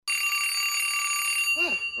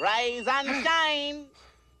Rise and shine.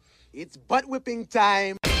 It's butt whipping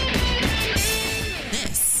time.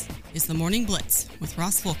 This is the Morning Blitz with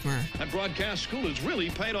Ross Volkmer. That broadcast school has really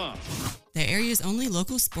paid off. The area's only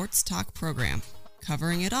local sports talk program,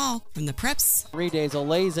 covering it all from the preps. Redazel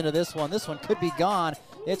lays into this one. This one could be gone.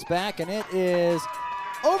 It's back, and it is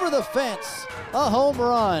over the fence. A home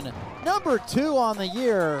run. Number 2 on the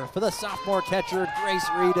year for the sophomore catcher, Grace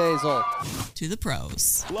Redazel. To the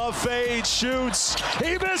pros. Love fade, shoots.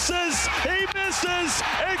 He misses,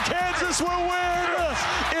 and Kansas will win.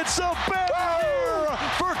 It's a bad year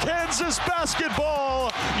for Kansas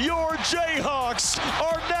basketball. Your Jayhawks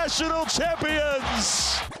are national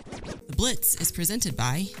champions. The Blitz is presented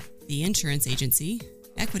by the Insurance Agency,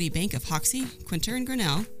 Equity Bank of Hoxie, Quinter and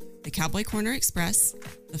Grinnell, the Cowboy Corner Express,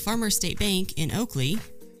 the Farmers State Bank in Oakley,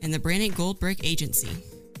 and the Brandt Gold Brick Agency.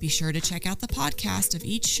 Be sure to check out the podcast of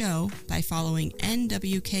each show by following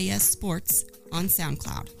NWKS Sports on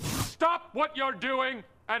SoundCloud. Stop what you're doing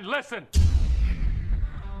and listen.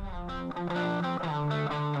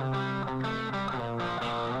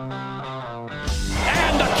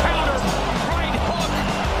 And the counter, right hook,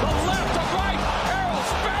 the left to right, Errol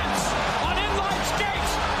Spence on inline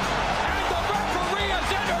skates, and the referee has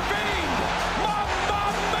intervened. Mamma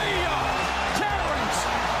mia! Terrence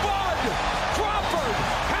Bud Crawford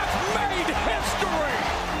has made history.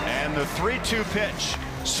 And the 3-2 pitch,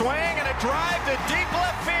 swing and a drive to deep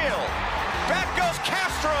left field. Back goes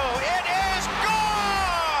Castro. It is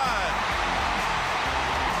gone.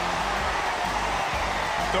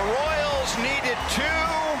 The Royals needed 2.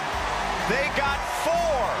 They got 4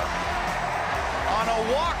 on a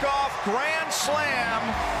walk-off grand slam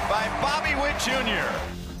by Bobby Witt Jr.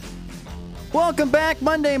 Welcome back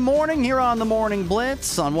Monday morning here on the Morning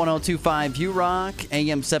Blitz on 102.5 U-Rock,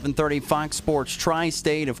 AM 730 Fox Sports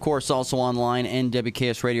Tri-State, of course also online,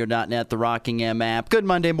 nwksradio.net, the Rocking M app. Good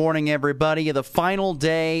Monday morning, everybody. The final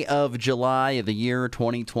day of July of the year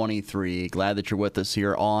 2023. Glad that you're with us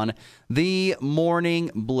here on the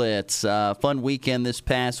Morning Blitz. Fun weekend this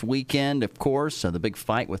past weekend, of course. The big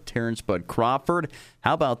fight with Terrence Bud Crawford.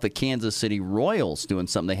 How about the Kansas City Royals doing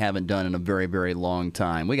something they haven't done in a very, very long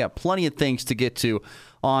time? We got plenty of things to get to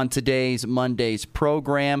on today's Monday's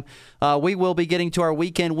program. We will be getting to our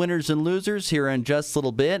weekend winners and losers here in just a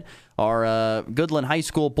little bit. Our Goodland High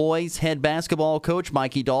School boys head basketball coach,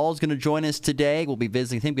 Mikey Doll, is going to join us today. We'll be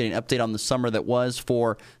visiting him, getting an update on the summer that was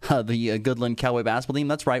for the Goodland Cowboy basketball team.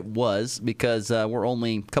 That's right, was, because we're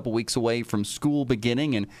only a couple weeks away from school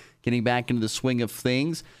beginning and getting back into the swing of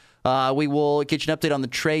things. We will get you an update on the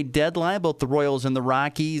trade deadline. Both the Royals and the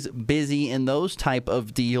Rockies busy in those type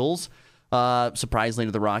of deals. Surprisingly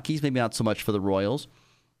to the Rockies, maybe not so much for the Royals.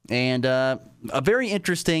 And a very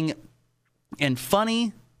interesting and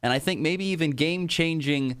funny, and I think maybe even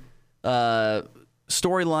game-changing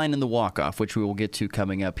storyline in the walk-off, which we will get to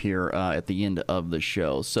coming up here at the end of the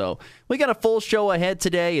show. So we got a full show ahead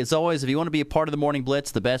today. As always, if you want to be a part of the Morning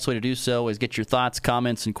Blitz, the best way to do so is get your thoughts,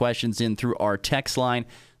 comments, and questions in through our text line.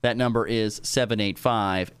 That number is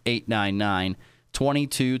 785-899-2222,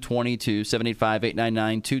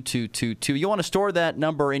 785-899-2222. You want to store that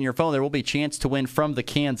number in your phone. There will be a chance to win from the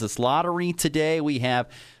Kansas Lottery today. We have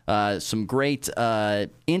some great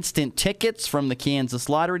instant tickets from the Kansas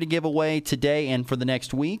Lottery to give away today and for the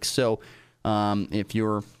next week. So if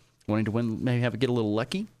you're wanting to win, maybe get a little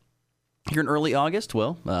lucky here in early August,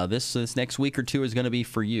 well, this next week or two is going to be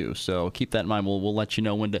for you. So keep that in mind. We'll let you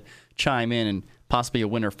know when to chime in and possibly a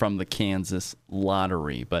winner from the Kansas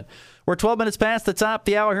Lottery. But we're 12 minutes past the top of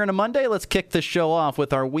the hour here on a Monday. Let's kick this show off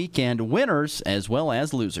with our weekend winners as well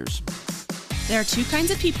as losers. There are two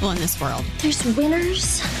kinds of people in this world. There's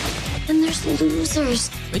winners and there's losers.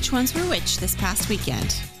 Which ones were which this past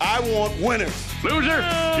weekend? I want winners. Loser?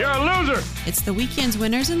 You're a loser. It's the weekend's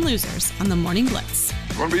winners and losers on the Morning Blitz.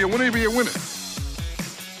 Want to be a winner, be a winner.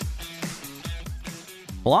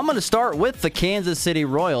 Well, I'm going to start with the Kansas City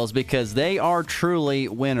Royals because they are truly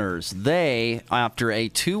winners. They, after a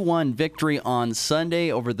 2-1 victory on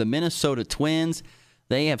Sunday over the Minnesota Twins,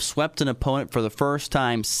 they have swept an opponent for the first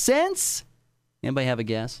time since, anybody have a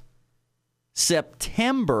guess?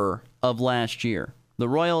 September of last year. The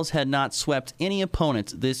Royals had not swept any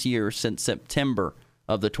opponents this year since September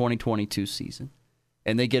of the 2022 season.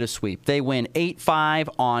 And they get a sweep. They win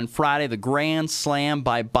 8-5 on Friday. The grand slam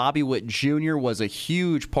by Bobby Witt Jr. was a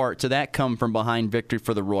huge part to that come-from-behind victory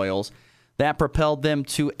for the Royals. That propelled them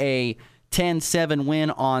to a 10-7 win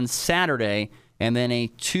on Saturday, and then a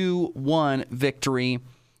 2-1 victory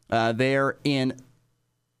there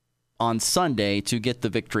on Sunday to get the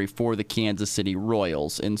victory for the Kansas City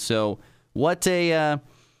Royals. And so what a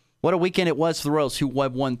What a weekend it was for the Royals, who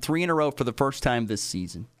have won 3 in a row for the first time this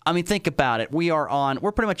season. I mean, think about it.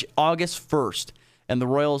 We're pretty much August 1st, and the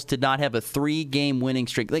Royals did not have a 3-game winning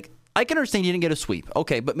streak. Like, I can understand you didn't get a sweep.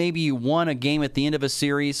 Okay, but maybe you won a game at the end of a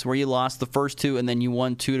series where you lost the first 2 and then you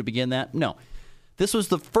won 2 to begin that. No. This was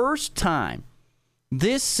the first time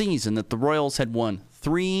this season that the Royals had won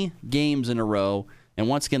 3 games in a row, and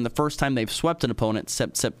once again, the first time they've swept an opponent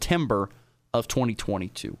since September of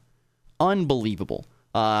 2022. Unbelievable.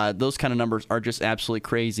 Those kind of numbers are just absolutely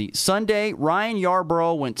crazy. Sunday, Ryan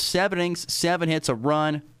Yarbrough went 7 innings, 7 hits, a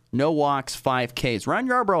run, no walks, 5 Ks. Ryan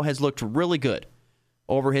Yarbrough has looked really good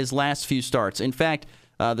over his last few starts. In fact,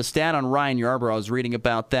 the stat on Ryan Yarbrough, I was reading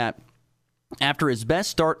about that. After his best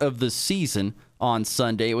start of the season on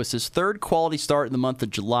Sunday, it was his 3rd quality start in the month of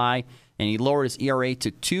July, and he lowered his ERA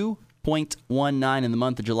to 2.19 in the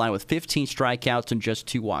month of July with 15 strikeouts and just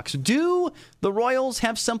 2 walks. Do the Royals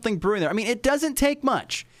have something brewing there? I mean, it doesn't take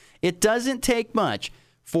much. It doesn't take much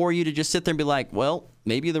for you to just sit there and be like, well,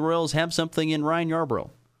 maybe the Royals have something in Ryan Yarbrough.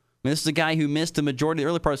 I mean, this is a guy who missed the majority of the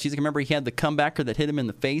early part of the season. Remember, he had the comebacker that hit him in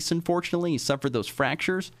the face, unfortunately. He suffered those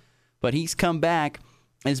fractures. But he's come back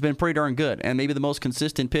and has been pretty darn good. And maybe the most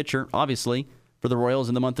consistent pitcher, obviously, for the Royals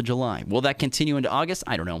in the month of July. Will that continue into August?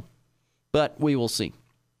 I don't know. But we will see.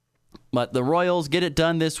 But the Royals get it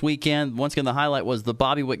done this weekend. Once again, the highlight was the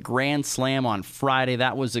Bobby Witt Grand Slam on Friday.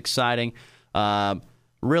 That was exciting.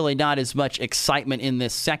 Really not as much excitement in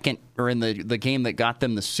this second, or in the game that got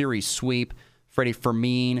them the series sweep. Freddie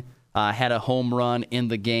Fermin had a home run in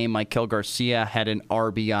the game. Michael Garcia had an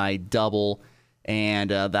RBI double. And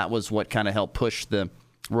that was what kind of helped push the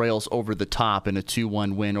Royals over the top in a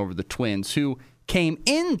 2-1 win over the Twins, who came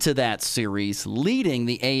into that series leading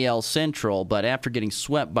the AL Central, but after getting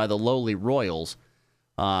swept by the lowly Royals,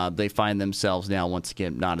 they find themselves now once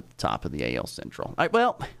again not at the top of the AL Central.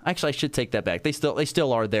 Actually, I should take that back. They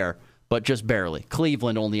still are there, but just barely.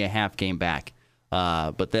 Cleveland only a half game back,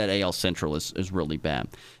 but that AL Central is really bad.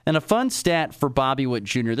 And a fun stat for Bobby Witt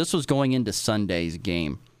Jr. This was going into Sunday's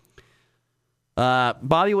game.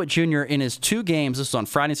 Bobby Witt Jr. in his 2 games, this was on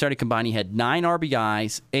Friday and Saturday combined, he had 9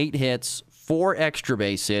 RBIs, 8 hits, 4 extra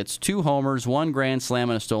base hits, 2 homers, 1 grand slam,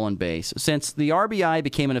 and a stolen base. Since the RBI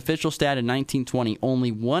became an official stat in 1920,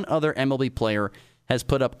 only one other MLB player has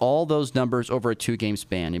put up all those numbers over a 2-game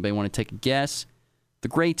span. Anybody want to take a guess? The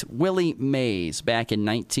great Willie Mays back in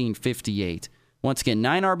 1958. Once again,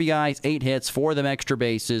 9 RBIs, 8 hits, 4 of them extra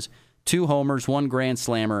bases, 2 homers, 1 grand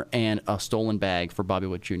slammer, and a stolen bag for Bobby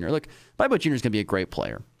Witt Jr. Look, Bobby Witt Jr. is going to be a great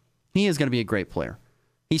player. He is going to be a great player.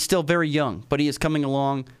 He's still very young, but he is coming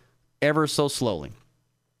along ever so slowly.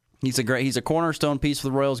 He's a cornerstone piece for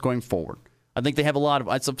the Royals going forward. I think they have a lot of,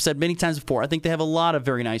 as I've said many times before, I think they have a lot of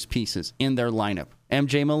very nice pieces in their lineup.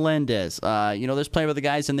 MJ Melendez, there's plenty of other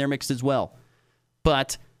guys in there mixed as well.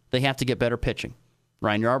 But they have to get better pitching.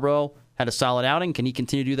 Ryan Yarbrough had a solid outing. Can he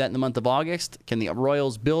continue to do that in the month of August? Can the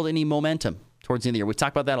Royals build any momentum towards the end of the year? We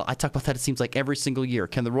talk about that. I talk about that, it seems like, every single year.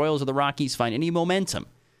 Can the Royals or the Rockies find any momentum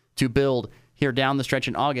to build here down the stretch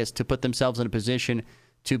in August to put themselves in a position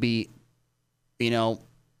to be,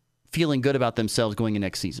 feeling good about themselves going into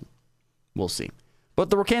next season? We'll see.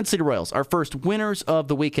 But the Kansas City Royals, our first winners of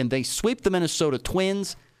the weekend, they sweep the Minnesota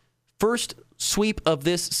Twins. First sweep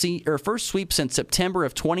since September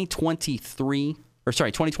of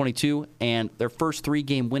 2022, and their first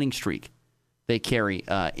 3-game winning streak they carry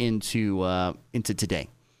into today.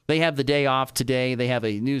 They have the day off today. They have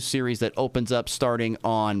a new series that opens up starting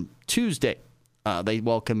on Tuesday. They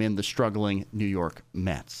welcome in the struggling New York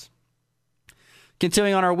Mets.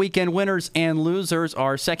 Continuing on our weekend winners and losers,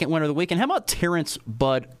 our second winner of the weekend. How about Terrence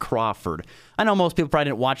Bud Crawford? I know most people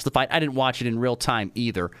probably didn't watch the fight. I didn't watch it in real time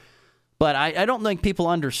either. But I don't think people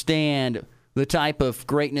understand the type of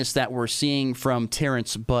greatness that we're seeing from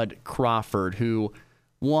Terrence Bud Crawford, who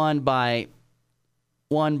won by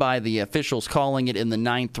the officials calling it in the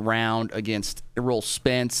 9th round against Errol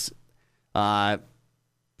Spence.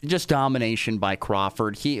 Just domination by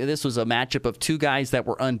Crawford. This was a matchup of 2 guys that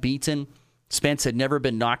were unbeaten. Spence had never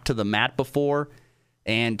been knocked to the mat before,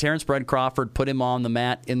 and Terrence Bud Crawford put him on the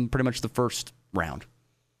mat in pretty much the first round.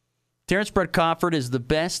 Terrence Bud Crawford is the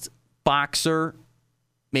best boxer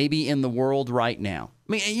maybe in the world right now.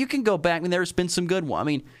 I mean, you can go back. I mean, there's been some good ones. I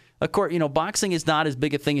mean, of course, boxing is not as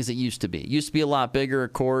big a thing as it used to be. It used to be a lot bigger,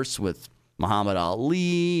 of course, with Muhammad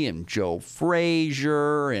Ali and Joe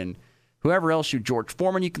Frazier and whoever else, George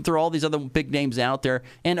Foreman. You can throw all these other big names out there.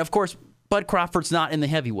 And, of course, Bud Crawford's not in the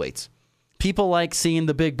heavyweights. People like seeing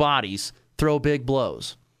the big bodies throw big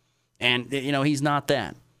blows. And, he's not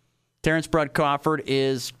that. Terrence Bud Crawford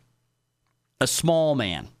is a small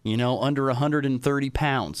man, under 130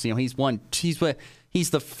 pounds. He's He's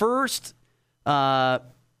the first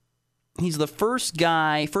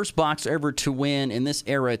boxer ever to win in this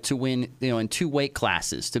era to win, in 2 weight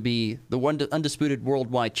classes, to be the undisputed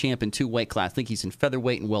worldwide champ in 2 weight classes. I think he's in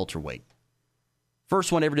featherweight and welterweight.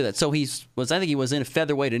 First one ever to do that. So I think he was in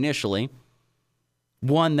featherweight initially,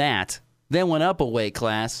 won that, then went up a weight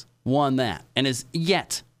class, won that, and is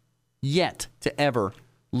yet to ever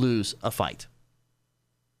lose a fight.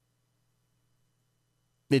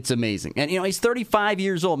 It's amazing. And, he's 35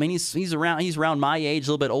 years old. I mean, he's around my age,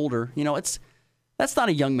 a little bit older. That's not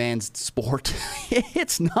a young man's sport.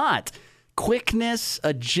 It's not. Quickness,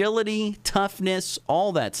 agility, toughness,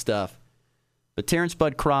 all that stuff. But Terrence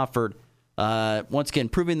Bud Crawford, once again,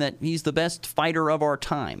 proving that he's the best fighter of our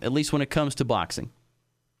time, at least when it comes to boxing.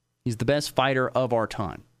 He's the best fighter of our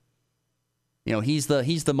time. He's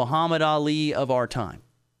the Muhammad Ali of our time.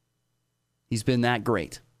 He's been that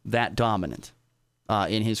great, that dominant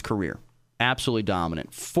in his career. Absolutely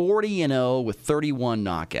dominant. 40-0 with 31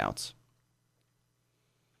 knockouts.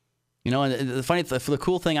 And the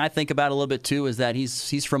cool thing I think about a little bit too is that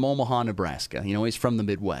he's from Omaha, Nebraska. He's from the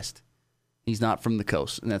Midwest. He's not from the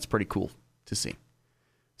coast, and that's pretty cool to see.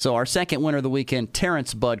 So our second winner of the weekend,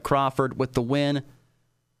 Terrence Bud Crawford, with the win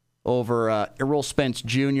over Errol Spence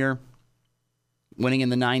Jr., winning in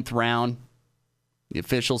the 9th round. The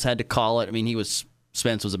officials had to call it. I mean,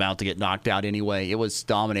 Spence was about to get knocked out anyway. It was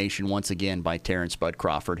domination once again by Terrence Bud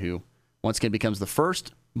Crawford, who once again becomes the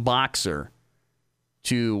first boxer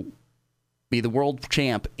to be the world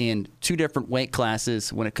champ in 2 different weight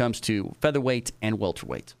classes when it comes to featherweight and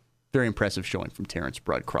welterweight. Very impressive showing from Terrence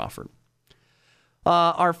Bud Crawford.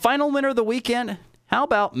 Our final winner of the weekend, how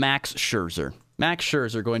about Max Scherzer? Max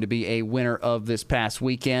Scherzer going to be a winner of this past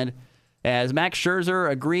weekend, as Max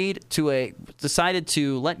Scherzer decided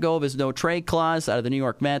to let go of his no-trade clause out of the New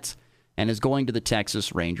York Mets and is going to the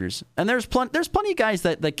Texas Rangers. And there's plenty of guys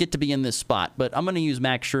that get to be in this spot, but I'm going to use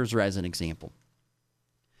Max Scherzer as an example.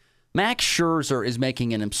 Max Scherzer is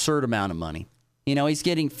making an absurd amount of money. He's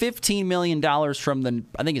getting $15 million from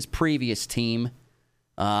his previous team.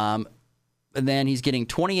 And then he's getting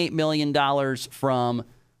 $28 million from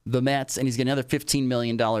the Mets, and he's getting another $15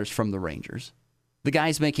 million from the Rangers. The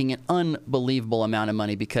guy's making an unbelievable amount of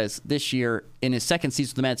money because this year, in his second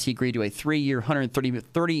season with the Mets, he agreed to a 3-year,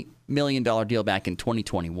 $130 million deal back in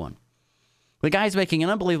 2021. The guy's making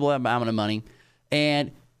an unbelievable amount of money,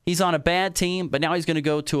 and he's on a bad team, but now he's going to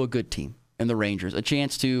go to a good team in the Rangers, a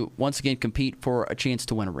chance to, once again, compete for a chance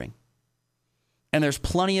to win a ring. And there's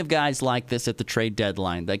plenty of guys like this at the trade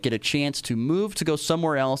deadline that get a chance to move to go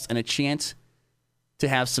somewhere else and a chance to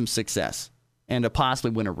have some success and to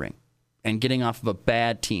possibly win a ring. And getting off of a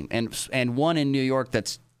bad team. And one in New York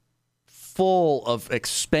that's full of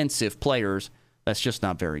expensive players that's just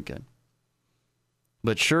not very good.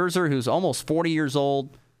 But Scherzer, who's almost 40 years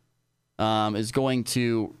old, is going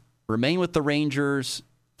to remain with the Rangers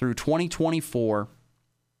through 2024.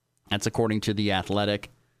 That's according to The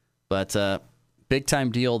Athletic. But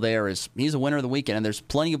big-time deal there is he's a winner of the weekend, and there's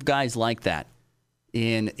plenty of guys like that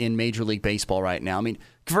in Major League Baseball right now. I mean,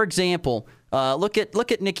 for example, look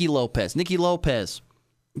at Nicky Lopez. Nicky Lopez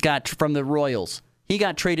got from the Royals. He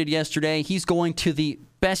got traded yesterday. He's going to the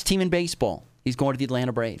best team in baseball. He's going to the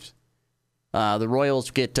Atlanta Braves. The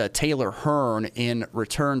Royals get Taylor Hearn in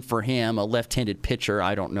return for him, a left-handed pitcher.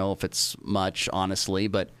 I don't know if it's much, honestly,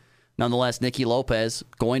 but nonetheless, Nicky Lopez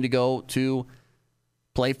going to go to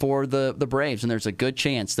play for the Braves, and there's a good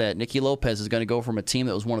chance that Nicky Lopez is going to go from a team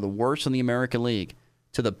that was one of the worst in the American League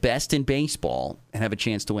to the best in baseball and have a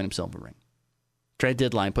chance to win himself a ring. Trade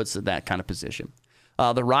deadline puts it in that kind of position.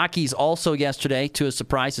 The Rockies also yesterday, to a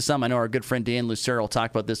surprise to some, I know our good friend Dan Lucero will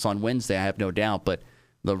talk about this on Wednesday, I have no doubt, but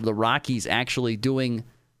the Rockies actually doing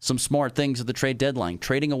some smart things at the trade deadline,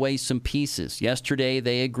 trading away some pieces. Yesterday,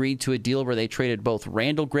 they agreed to a deal where they traded both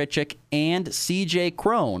Randall Grichuk and C.J.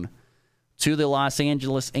 Cron to the Los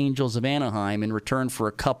Angeles Angels of Anaheim in return for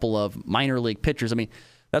a couple of minor league pitchers. I mean,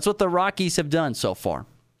 that's what the Rockies have done so far.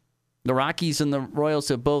 The Rockies and the Royals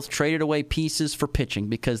have both traded away pieces for pitching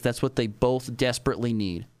because that's what they both desperately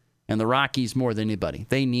need. And the Rockies, more than anybody,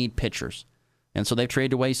 they need pitchers. And so they've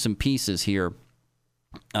traded away some pieces here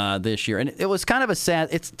this year. And it was kind of a sad,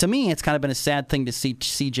 to me, it's kind of been a sad thing to see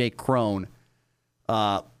C.J. Cron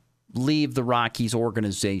leave the Rockies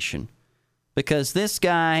organization. Because this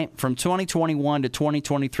guy, from 2021 to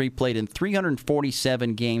 2023, played in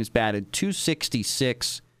 347 games, batted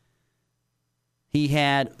 .266. He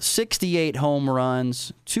had 68 home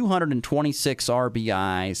runs, 226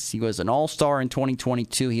 RBIs. He was an all-star in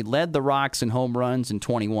 2022. He led the Rocks in home runs in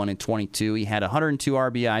 21 and 22. He had 102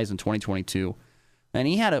 RBIs in 2022. And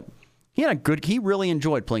he really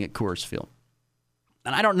enjoyed playing at Coors Field.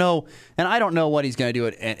 And I don't know what he's going to do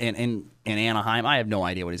in Anaheim. I have no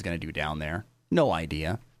idea what he's going to do down there. No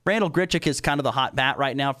idea. Randall Grichuk is kind of the hot bat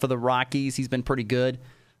right now for the Rockies. He's been pretty good.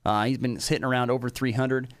 He's been hitting around over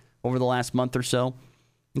 300 over the last month or so.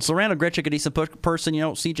 And so Randall Grichuk, a decent person,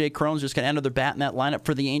 CJ Cron's just going to enter the bat in that lineup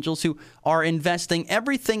for the Angels, who are investing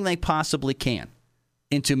everything they possibly can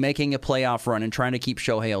into making a playoff run and trying to keep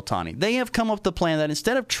Shohei Ohtani. They have come up with the plan that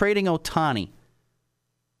instead of trading Ohtani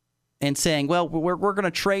and saying, well, we're going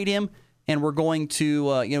to trade him and we're going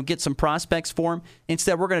to get some prospects for him,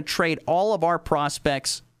 instead we're going to trade all of our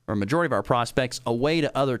prospects, or majority of our prospects, away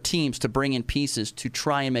to other teams to bring in pieces to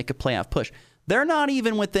try and make a playoff push. They're not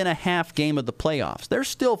even within a half game of the playoffs. They're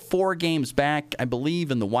still 4 games back, I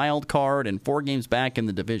believe, in the wild card and 4 games back in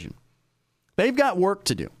the division. They've got work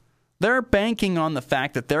to do. They're banking on the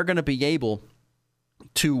fact that they're going to be able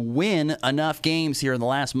to win enough games here in the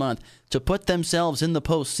last month to put themselves in the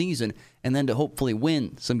postseason and then to hopefully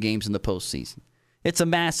win some games in the postseason. It's a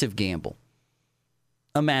massive gamble.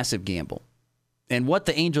 A massive gamble. And what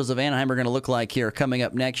the Angels of Anaheim are going to look like here coming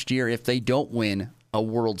up next year if they don't win a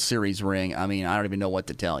World Series ring, I don't even know what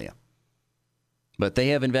to tell you. But they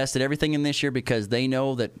have invested everything in this year because they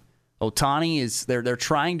know that Ohtani is, they're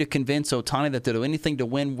trying to convince Ohtani that they'll do anything to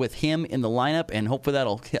win with him in the lineup, and hopefully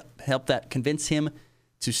that'll help that convince him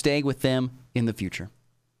to stay with them in the future.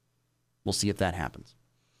 We'll see if that happens.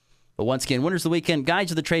 But once again, winners of the weekend, guys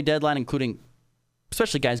of the trade deadline, including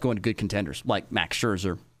especially guys going to good contenders like Max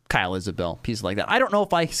Scherzer, Kyle Isabel, pieces like that. I don't know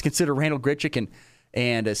if I consider Randall Grichuk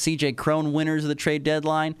and CJ Cron winners of the trade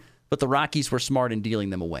deadline, but the Rockies were smart in dealing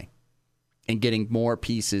them away and getting more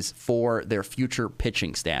pieces for their future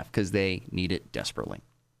pitching staff because they need it desperately.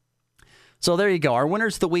 So there you go. Our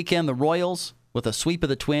winners of the weekend, the Royals, with a sweep of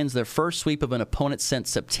the Twins, their first sweep of an opponent since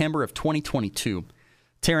September of 2022.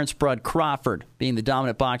 Terrence Bud Crawford being the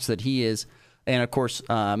dominant boxer that he is, and of course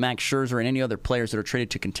Max Scherzer and any other players that are traded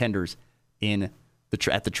to contenders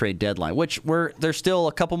at the trade deadline, which there's still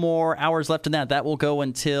a couple more hours left in that. That will go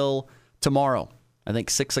until tomorrow. I think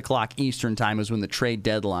 6 o'clock Eastern time is when the trade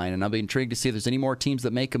deadline, and I'll be intrigued to see if there's any more teams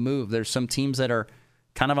that make a move. There's some teams that are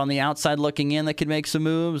kind of on the outside looking in that could make some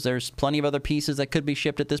moves. There's plenty of other pieces that could be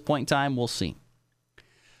shipped at this point in time. We'll see.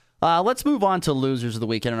 Let's move on to losers of the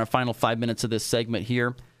weekend in our final 5 minutes of this segment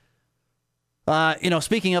here.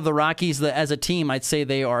 Speaking of the Rockies, as a team, I'd say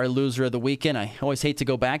they are a loser of the weekend. I always hate to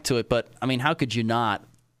go back to it, but, how could you not?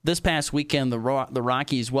 This past weekend, the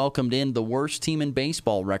Rockies welcomed in the worst team in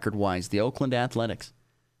baseball record-wise, the Oakland Athletics.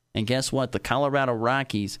 And guess what? The Colorado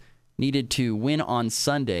Rockies needed to win on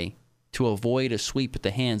Sunday to avoid a sweep at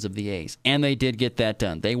the hands of the A's. And they did get that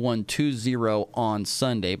done. They won 2-0 on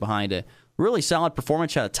Sunday behind a really solid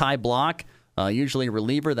performance. Had a Ty Block, usually a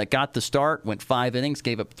reliever that got the start, went 5 innings,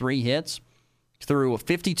 gave up 3 hits. Threw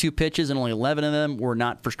 52 pitches, and only 11 of them were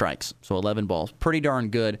not for strikes. So 11 balls. Pretty darn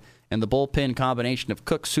good. And the bullpen combination of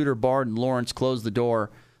Cook, Suter, Bard, and Lawrence closed the door,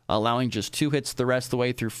 allowing just 2 hits the rest of the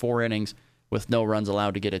way through 4 innings with no runs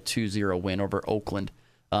allowed to get a 2-0 win over Oakland.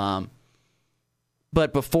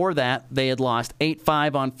 But before that, they had lost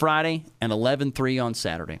 8-5 on Friday and 11-3 on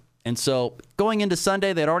Saturday. And so going into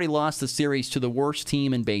Sunday, they had already lost the series to the worst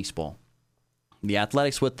team in baseball. The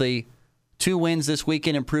Athletics, with the 2 wins this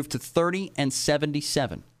weekend, improved to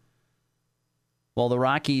 30-77. While the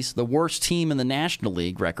Rockies, the worst team in the National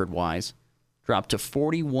League record-wise, dropped to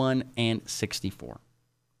 41-64.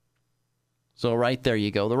 So right there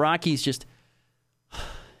you go. The Rockies just,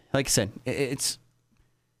 like I said, it's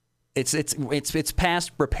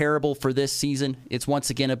past repairable for this season. It's once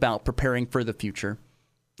again about preparing for the future.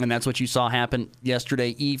 And that's what you saw happen yesterday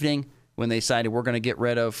evening when they decided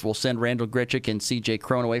we'll send Randall Grichuk and C.J.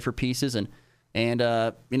 Cron away for pieces. And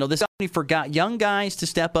this company forgot young guys to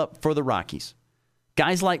step up for the Rockies.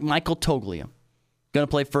 Guys like Michael Toglia, going to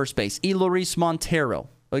play first base. Eloise Montero,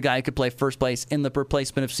 a guy who could play first base in the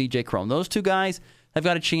replacement of C.J. Cron. Those 2 guys have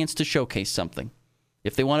got a chance to showcase something.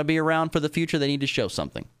 If they want to be around for the future, they need to show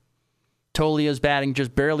something. Toglia's batting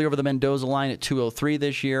just barely over the Mendoza line at 203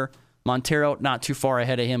 this year. Montero not too far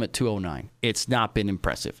ahead of him at 209. It's not been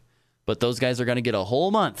impressive. But those guys are going to get a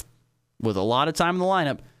whole month with a lot of time in the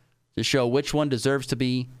lineup to show which one deserves to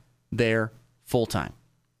be there full-time.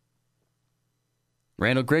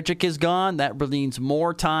 Randall Grichuk is gone. That means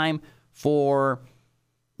more time for,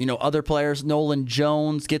 other players. Nolan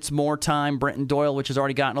Jones gets more time. Brenton Doyle, which has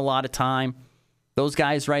already gotten a lot of time. Those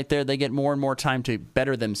guys right there, they get more and more time to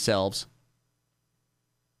better themselves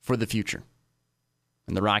for the future.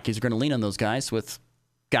 And the Rockies are going to lean on those guys with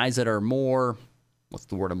guys that are more, what's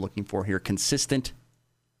the word I'm looking for here, consistent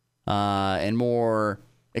and more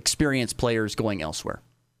experienced players going elsewhere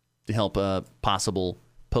to help possible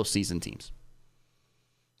postseason teams.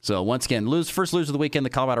 So once again, first loser of the weekend, the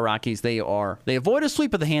Colorado Rockies. They avoid a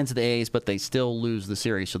sweep of the hands of the A's, but they still lose the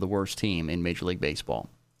series to the worst team in Major League Baseball.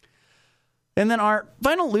 And then our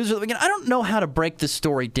final loser of the weekend, I don't know how to break this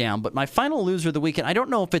story down, but my final loser of the weekend, I don't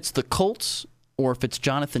know if it's the Colts or if it's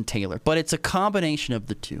Jonathan Taylor, but it's a combination of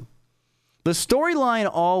the two. The storyline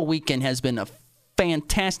all weekend has been a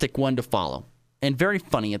fantastic one to follow and very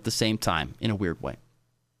funny at the same time in a weird way.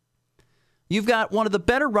 You've got one of the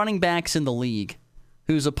better running backs in the league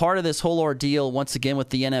who's a part of this whole ordeal once again with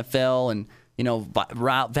the NFL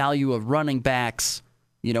and, value of running backs,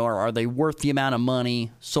 are they worth the amount of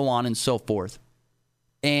money, so on and so forth.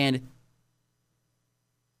 And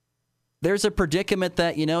there's a predicament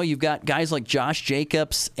that, you've got guys like Josh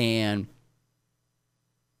Jacobs and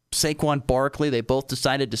Saquon Barkley. They both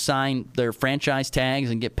decided to sign their franchise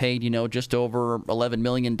tags and get paid, just over $11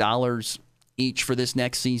 million each for this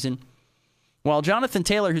next season. While Jonathan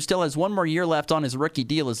Taylor, who still has one more year left on his rookie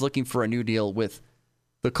deal, is looking for a new deal with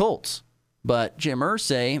the Colts. But Jim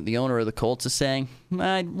Irsay, the owner of the Colts, is saying,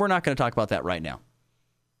 we're not going to talk about that right now.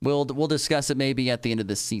 We'll discuss it maybe at the end of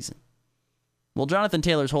this season. Well, Jonathan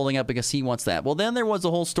Taylor's holding up because he wants that. Well, then there was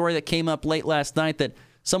a whole story that came up late last night that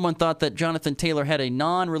someone thought that Jonathan Taylor had a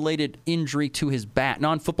non-football-related injury to his back,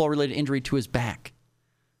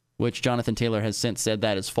 which Jonathan Taylor has since said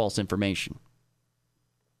that is false information.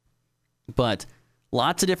 But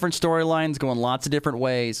lots of different storylines going lots of different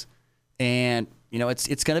ways. And,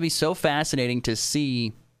 it's going to be so fascinating to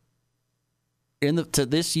see to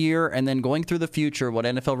this year and then going through the future what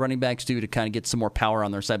NFL running backs do to kind of get some more power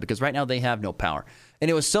on their side, because right now they have no power.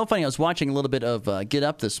 And it was so funny. I was watching a little bit of Get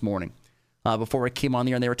Up this morning before I came on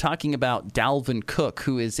the air, and they were talking about Dalvin Cook,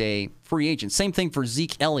 who is a free agent. Same thing for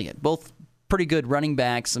Zeke Elliott. Both pretty good running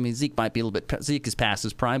backs. I mean, Zeke is past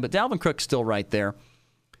his prime, but Dalvin Cook's still right there.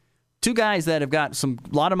 Two guys that have got a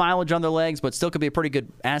lot of mileage on their legs, but still could be a pretty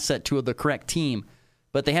good asset to the correct team,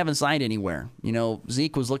 but they haven't signed anywhere.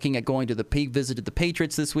 Zeke was looking at going to visited the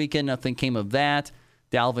Patriots this weekend. Nothing came of that.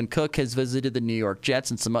 Dalvin Cook has visited the New York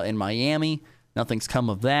Jets in Miami. Nothing's come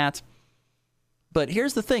of that. But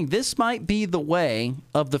here's the thing. This might be the way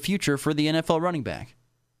of the future for the NFL running back.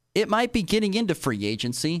 It might be getting into free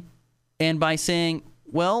agency and by saying,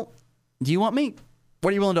 well, do you want me? What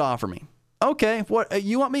are you willing to offer me? Okay, what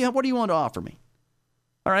you want me? What are you willing to offer me?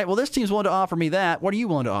 All right, well, this team's willing to offer me that. What are you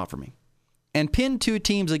willing to offer me? And pin two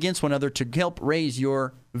teams against one another to help raise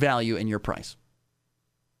your value and your price.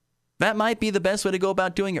 That might be the best way to go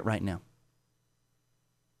about doing it right now.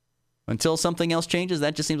 Until something else changes,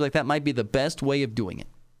 that just seems like that might be the best way of doing it.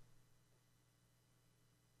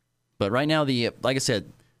 But right now, like I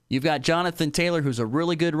said, you've got Jonathan Taylor, who's a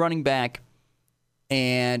really good running back,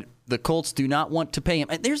 and the Colts do not want to pay him.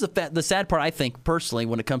 And there's the sad part, I think, personally,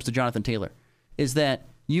 when it comes to Jonathan Taylor, is that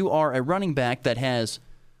you are a running back that is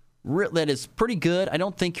pretty good. I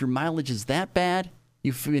don't think your mileage is that bad.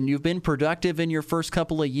 You've been productive in your first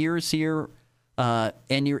couple of years here,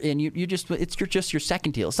 and you're just your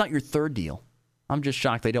second deal. It's not your third deal. I'm just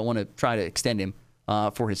shocked they don't want to try to extend him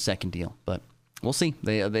for his second deal. But we'll see.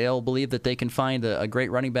 They'll believe that they can find a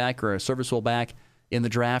great running back or a serviceable back in the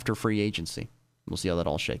draft or free agency. We'll see how that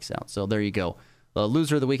all shakes out. So there you go. The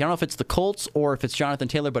loser of the week. I don't know if it's the Colts or if it's Jonathan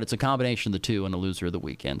Taylor, but it's a combination of the two and the loser of the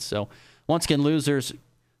weekend. So once again, losers,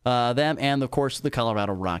 them and, of course, the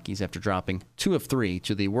Colorado Rockies after dropping 2 of 3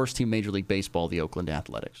 to the worst team in Major League Baseball, the Oakland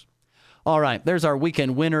Athletics. All right, there's our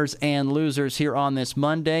weekend winners and losers here on this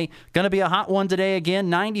Monday. Going to be a hot one today again,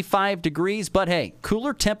 95 degrees, but hey,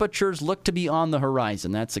 cooler temperatures look to be on the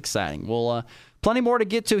horizon. That's exciting. We'll plenty more to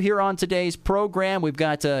get to here on today's program. We've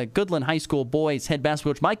got Goodland High School boys head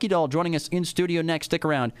basketball coach Mikey Doll joining us in studio next. Stick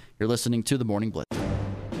around. You're listening to the Morning Blitz.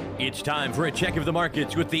 It's time for a check of the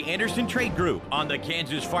markets with the Anderson Trade Group on the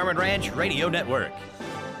Kansas Farm and Ranch Radio Network.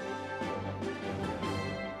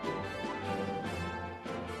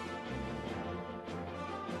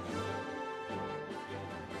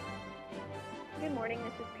 Good morning,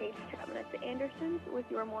 this is Paige Chapman at the Andersons with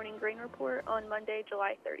your morning grain report on Monday,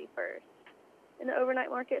 July 31st. In the overnight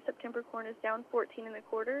market, September corn is down 14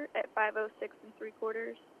 1/4 at 506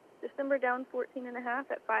 3/4. December down 14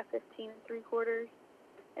 1/2 at 515 3/4.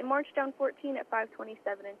 And March down 14 at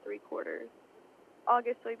 527 3/4.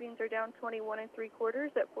 August soybeans are down 21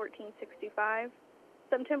 3/4 at 1465.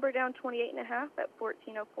 September down 28 1/2 at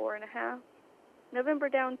 1404 1/2. November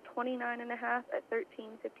down 29 1/2 at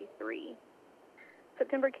 1353.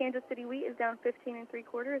 September Kansas City wheat is down 15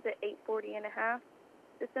 3/4 at 840 1/2.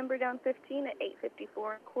 December down 15 at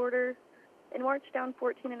 854 1/4. And March down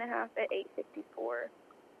 14 1/2 at 854.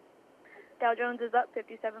 Dow Jones is up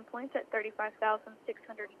 57 points at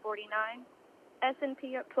 35,649.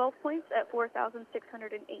 S&P up 12 points at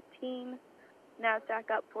 4,618. NASDAQ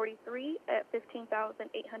up 43 at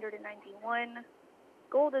 15,891.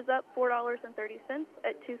 Gold is up $4.30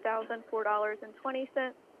 at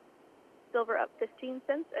 $2,004.20. Silver up 15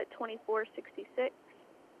 cents at $24.66.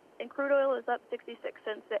 And crude oil is up 66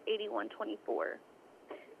 cents at $81.24.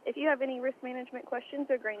 If you have any risk management questions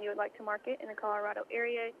or grain you would like to market in the Colorado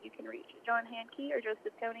area, you can reach John Handke or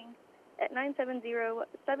Joseph Koenig at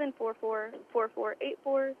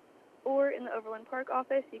 970-744-4484, or in the Overland Park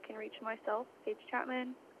office, you can reach myself, Paige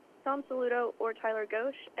Chapman, Tom Saluto, or Tyler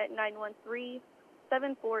Ghosh at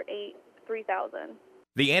 913-748-3000.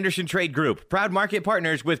 The Anderson Trade Group, proud market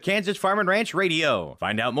partners with Kansas Farm and Ranch Radio.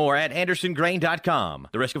 Find out more at andersongrain.com.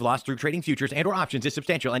 The risk of loss through trading futures and or options is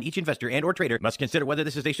substantial, and each investor and or trader must consider whether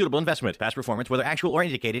this is a suitable investment. Past performance, whether actual or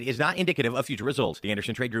indicated, is not indicative of future results. The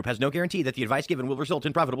Anderson Trade Group has no guarantee that the advice given will result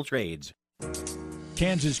in profitable trades.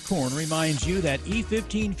 Kansas Corn reminds you that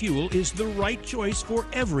E15 fuel is the right choice for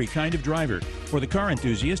every kind of driver. For the car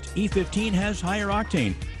enthusiast, E15 has higher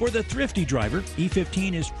octane. For the thrifty driver,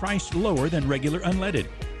 E15 is priced lower than regular unleaded.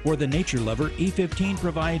 For the nature lover, E15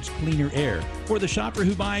 provides cleaner air. For the shopper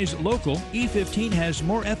who buys local, E15 has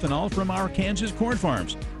more ethanol from our Kansas corn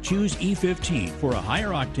farms. Choose E15 for a higher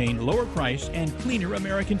octane, lower price, and cleaner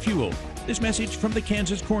American fuel. This message from the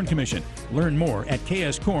Kansas Corn Commission. Learn more at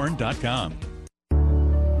kscorn.com.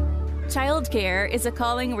 Childcare is a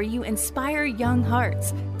calling where you inspire young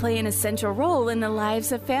hearts, play an essential role in the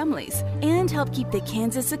lives of families, and help keep the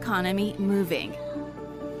Kansas economy moving.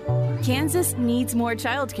 Kansas needs more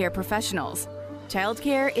childcare professionals.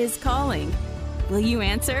 Childcare is calling. Will you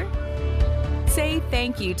answer? Say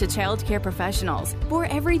thank you to childcare professionals for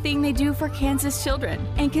everything they do for Kansas children,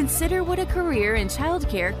 and consider what a career in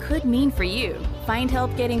childcare could mean for you. Find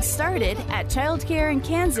help getting started at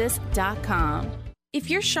childcareinkansas.com. If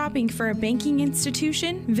you're shopping for a banking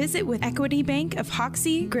institution, visit with Equity Bank of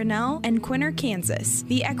Hoxie, Grinnell, and Quinter, Kansas.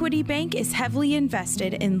 The Equity Bank is heavily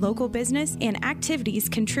invested in local business and activities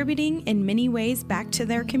contributing in many ways back to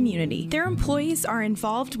their community. Their employees are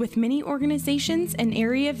involved with many organizations and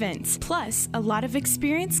area events. Plus, a lot of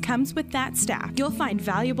experience comes with that staff. You'll find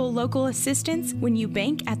valuable local assistance when you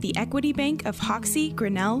bank at the Equity Bank of Hoxie,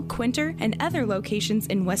 Grinnell, Quinter, and other locations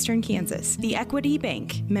in western Kansas. The Equity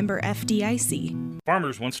Bank, member FDIC.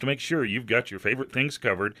 Farmers wants to make sure you've got your favorite things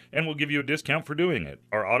covered and will give you a discount for doing it.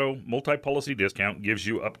 Our auto multi-policy discount gives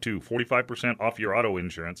you up to 45% off your auto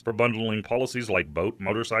insurance for bundling policies like boat,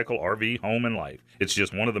 motorcycle, RV, home, and life. It's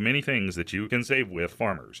just one of the many things that you can save with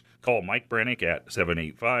Farmers. Call Mike Brannick at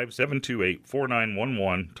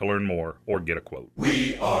 785-728-4911 to learn more or get a quote.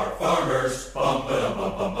 We are Farmers. Bum, ba-dum,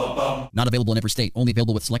 bum, bum, bum, bum. Not available in every state. Only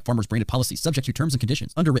available with select Farmers branded policies. Subject to terms and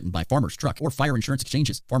conditions. Underwritten by Farmers Truck or Fire Insurance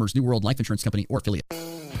Exchanges. Farmers New World Life Insurance Company or affiliate.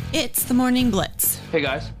 It's the Morning Blitz. Hey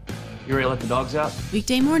guys, you ready to let the dogs out?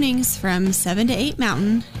 Weekday mornings from 7 to 8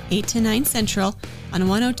 Mountain, 8 to 9 Central on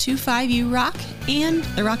 102.5 U Rock and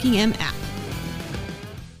the Rocking M app.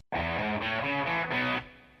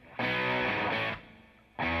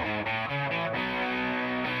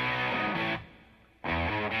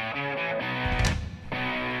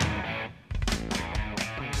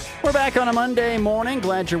 We're back on a Monday morning.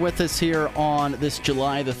 Glad you're with us here on this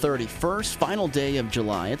July the 31st, final day of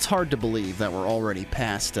July. It's hard to believe that we're already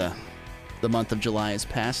past, the month of July is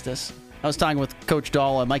past us. I was talking with Coach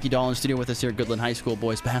Doll, Mikey Doll in studio with us here, Goodland High School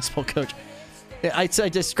boys basketball coach. I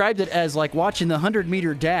described it as like watching the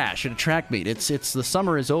 100-meter dash at a track meet. It's the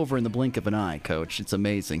summer is over in the blink of an eye, Coach. It's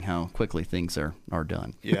amazing how quickly things are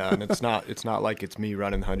done. Yeah, and it's not like it's me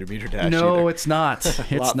running the 100-meter dash. No, either. it's not.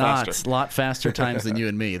 It's not. Faster. A lot faster times than you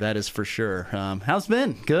and me. That is for sure. How's it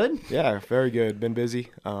been? Good? Yeah, very good. Been busy.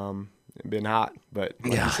 Been hot, but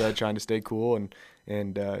like you said, trying to stay cool and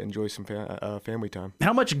enjoy some family time.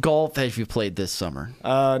 How much golf have you played this summer?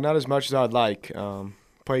 Not as much as I'd like.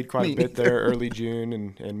 Played quite a bit there early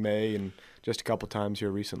June and May, and just a couple times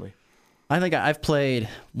here recently. I think I've played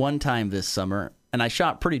one time this summer, and I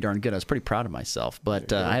shot pretty darn good. I was pretty proud of myself,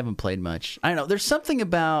 but I haven't played much. I don't know. There's something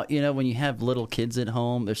about, when you have little kids at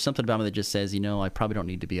home, there's something about me that just says, I probably don't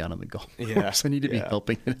need to be out on the golf course. I need to be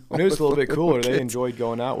helping. When it was a little bit cooler, they enjoyed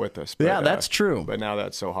going out with us. But, yeah, that's true. But now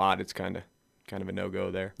that's so hot, it's kind of a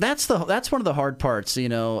no-go there. That's one of the hard parts,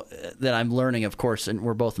 that I'm learning, of course, and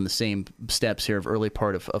we're both in the same steps here of early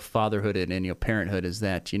part of fatherhood and parenthood, is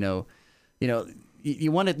that, you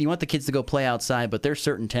want the kids to go play outside, but there's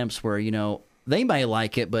certain temps where, they might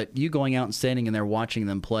like it, but you going out and standing in there watching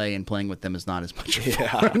them play and playing with them is not as much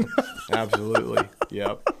fun. Yeah, absolutely.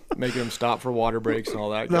 Yep. making them stop for water breaks and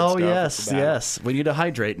all that good Oh, stuff. yes. We need to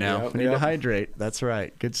hydrate now. Yep, We need to hydrate. That's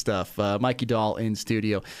right. Good stuff. Mikey Doll in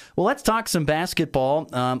studio. Well, let's talk some basketball.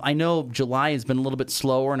 I know July has been a little bit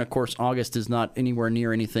slower, and, of course, August is not anywhere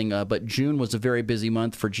near anything, but June was a very busy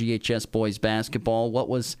month for GHS boys basketball. What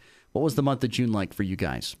was the month of June like for you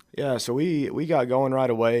guys? Yeah, so we got going right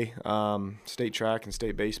away. State track and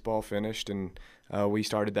state baseball finished, and we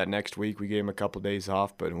started that next week. We gave them a couple of days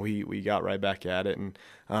off, but we got right back at it and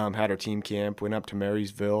had our team camp. Went up to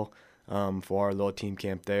Marysville for our little team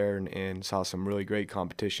camp there and saw some really great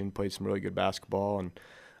competition, played some really good basketball.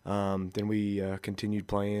 And then we continued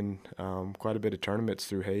playing quite a bit of tournaments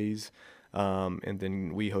through Hayes. And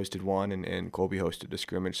then we hosted one, and Colby hosted a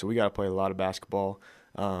scrimmage. So we got to play a lot of basketball,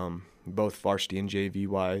 both varsity and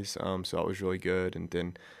JV-wise, so it was really good. And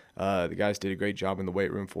then the guys did a great job in the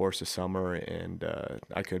weight room for us this summer, and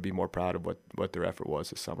I couldn't be more proud of what their effort was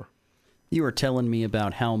this summer. You were telling me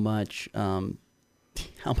about how much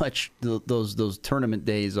those tournament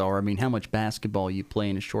days are. I mean, how much basketball you play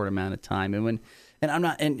in a short amount of time.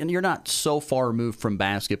 And you're not so far removed from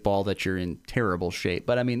basketball that you're in terrible shape.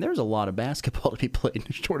 But, I mean, there's a lot of basketball to be played in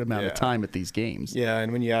a short amount of time at these games. Yeah,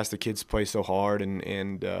 and when you ask the kids to play so hard and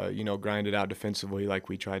grind it out defensively like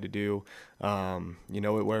we try to do,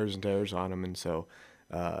 it wears and tears on them. And so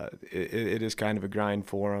it is kind of a grind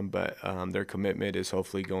for them. But their commitment is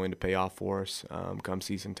hopefully going to pay off for us come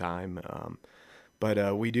season time.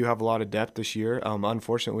 But we do have a lot of depth this year.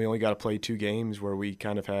 Unfortunately, we only got to play 2 games where we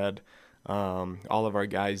kind of had – all of our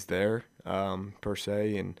guys there per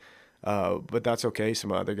se, and but that's okay.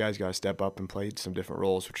 Some other guys got to step up and played some different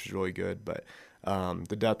roles, which is really good. But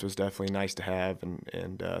the depth was definitely nice to have,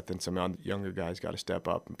 and then some younger guys got to step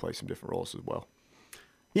up and play some different roles as well.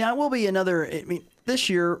 Yeah, it will be another. I mean, this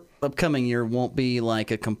year, upcoming year, won't be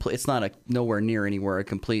like a complete. It's not nowhere near anywhere a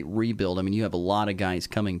complete rebuild. I mean, you have a lot of guys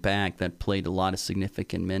coming back that played a lot of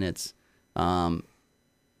significant minutes.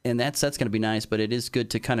 And that's going to be nice, but it is good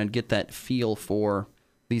to kind of get that feel for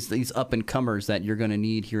these up-and-comers that you're going to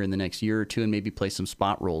need here in the next year or two and maybe play some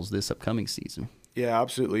spot roles this upcoming season. Yeah,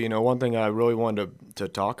 absolutely. One thing I really wanted to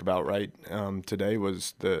talk about today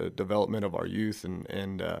was the development of our youth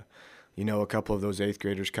and a couple of those 8th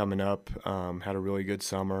graders coming up had a really good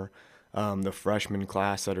summer. The freshman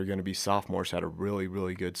class that are going to be sophomores had a really,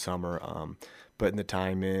 really good summer. Putting the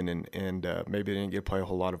time in and maybe they didn't get to play a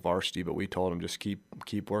whole lot of varsity, but we told them just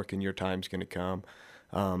keep working. Your time's going to come.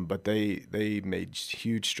 But they made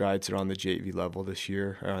huge strides there on the JV level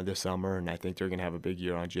this summer, and I think they're going to have a big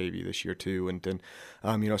year on JV this year too. And then,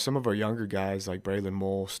 some of our younger guys like Braylon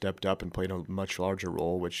Mole stepped up and played a much larger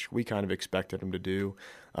role, which we kind of expected him to do.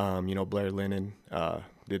 Blair Lennon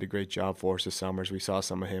did a great job for us this summer. As we saw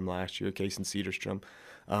some of him last year. Kason Cedarstrom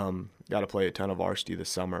got to play a ton of varsity this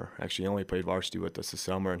summer. Actually, he only played varsity with us this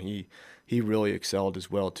summer, and he really excelled as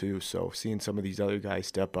well too. So seeing some of these other guys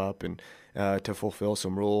step up and to fulfill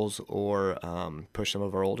some roles or push some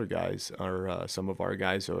of our older guys or some of our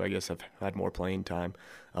guys who I guess have had more playing time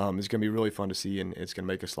is going to be really fun to see, and it's going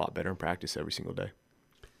to make us a lot better in practice every single day.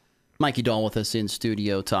 Mikey Doll with us in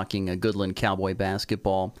studio talking Goodland Cowboy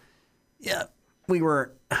basketball. Yeah, I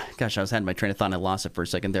had my train of thought and I lost it for a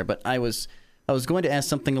second there, but I was going to ask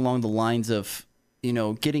something along the lines of,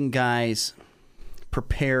 getting guys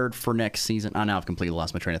prepared for next season. Now I've completely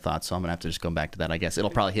lost my train of thought, so I'm going to have to just go back to that, I guess. It'll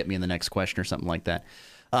probably hit me in the next question or something like that.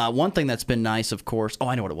 One thing that's been nice, of course. Oh,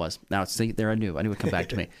 I know what it was. Now, there I knew it would come back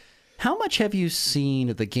to me. How much have you seen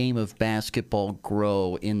the game of basketball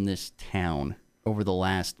grow in this town over the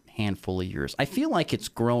last handful of years? I feel like it's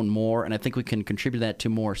grown more, and I think we can contribute that to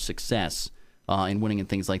more success in winning and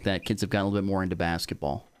things like that. Kids have gotten a little bit more into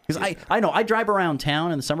basketball. Because I know I drive around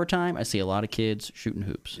town in the summertime, I see a lot of kids shooting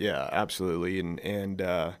hoops. Yeah, absolutely, and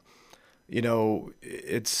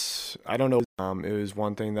it's I don't know. It was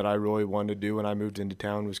one thing that I really wanted to do when I moved into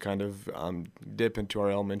town was kind of dip into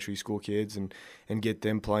our elementary school kids and get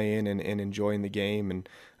them playing and enjoying the game. And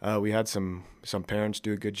we had some parents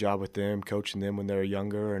do a good job with them, coaching them when they were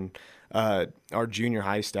younger. And our junior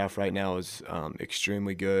high staff right now is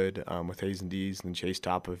extremely good with Hayes and Dees and Chase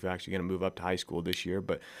Top, who's actually going to move up to high school this year.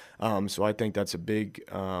 But so I think that's a big,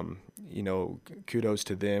 kudos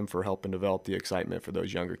to them for helping develop the excitement for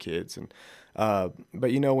those younger kids. And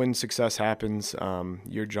but when success happens,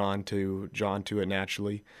 you're drawn to it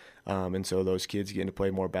naturally. And so those kids getting to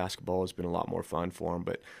play more basketball has been a lot more fun for them.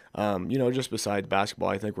 But, just besides basketball,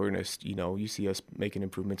 I think we're going to, you see us making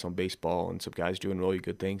improvements on baseball and some guys doing really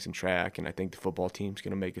good things in track. And I think the football team's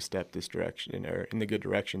going to make a step this direction or in the good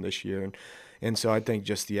direction this year. And so I think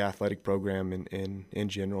just the athletic program in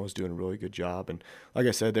general is doing a really good job. And like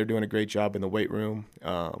I said, they're doing a great job in the weight room.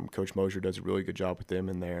 Coach Mosier does a really good job with them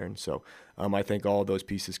in there. And so I think all of those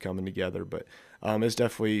pieces coming together. But it's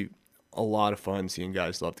definitely a lot of fun seeing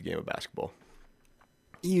guys love the game of basketball.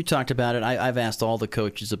 You talked about it. I've asked all the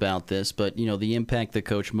coaches about this, but the impact that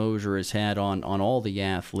Coach Mosier has had on all the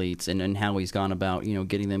athletes and how he's gone about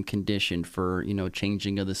getting them conditioned for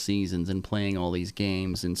changing of the seasons and playing all these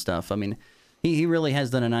games and stuff. I mean, he really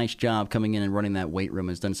has done a nice job coming in and running that weight room.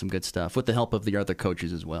 Has done some good stuff with the help of the other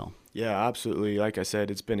coaches as well. Yeah, absolutely. Like I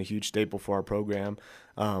said, it's been a huge staple for our program.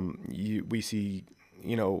 We see,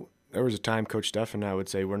 there was a time Coach Stephan and I would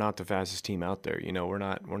say we're not the fastest team out there. We're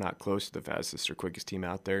not close to the fastest or quickest team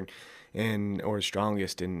out there, or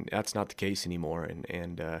strongest, and that's not the case anymore.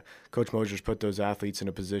 And Coach Mosier's put those athletes in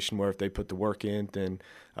a position where if they put the work in, then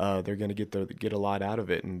they're going to get a lot out of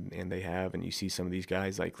it, and they have. And you see some of these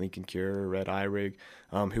guys like Lincoln Cure, Red Eyrig,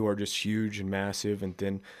 who are just huge and massive,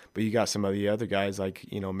 but you got some of the other guys like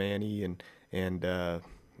Manny and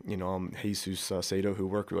Jesus Sato, who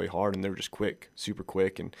work really hard, and they're just quick, super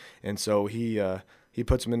quick, and so he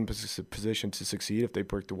puts them in a position to succeed if they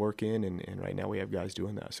put the work in, and right now we have guys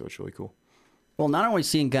doing that, so it's really cool. Well, not only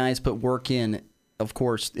seeing guys put work in, of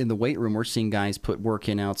course, in the weight room, we're seeing guys put work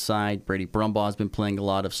in outside. Brady Brumbaugh's been playing a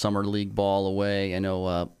lot of summer league ball away. I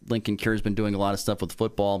know Lincoln Cure's been doing a lot of stuff with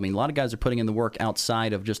football. I mean, a lot of guys are putting in the work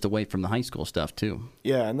outside of just away from the high school stuff too.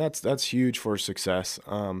 Yeah, and that's huge for success.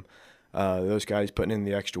 Those guys putting in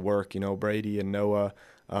the extra work. Brady and Noah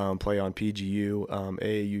play on PGU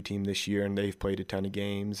AAU team this year, and they've played a ton of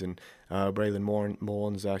games. And Braylon Mole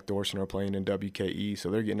and Zach Dorson are playing in WKE, so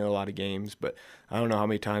they're getting a lot of games. But I don't know how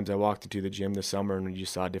many times I walked into the gym this summer and you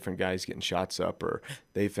saw different guys getting shots up, or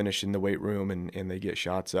they finish in the weight room and they get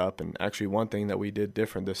shots up. And actually one thing that we did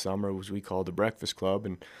different this summer was we called the Breakfast Club,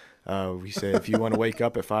 and we said if you want to wake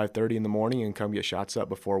up at 5:30 in the morning and come get shots up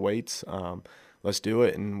before weights, let's do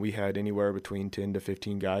it. And we had anywhere between 10 to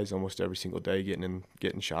 15 guys almost every single day getting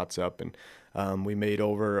shots up, and we made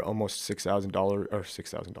over almost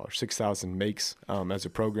 $6,000 makes as a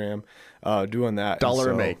program doing that.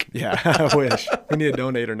 $1 a make. Yeah, I wish. We need a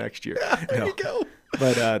donator next year. There you go.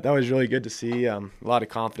 But that was really good to see. A lot of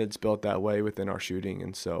confidence built that way within our shooting,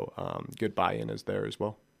 and so good buy-in is there as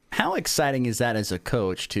well. How exciting is that as a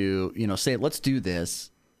coach to say, let's do this,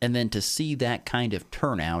 and then to see that kind of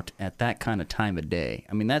turnout at that kind of time of day?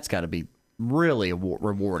 I mean, that's got to be really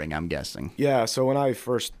rewarding, I'm guessing. Yeah, so when I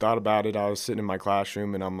first thought about it, I was sitting in my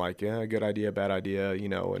classroom, and I'm like, yeah, good idea, bad idea,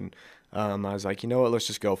 and I was like, what, let's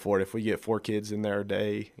just go for it. If we get 4 kids in there a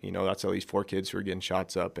day, that's at least 4 kids who are getting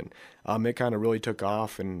shots up. And it kind of really took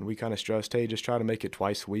off, and we kind of stressed, hey, just try to make it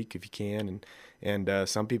twice a week if you can. And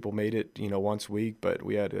some people made it, once a week, but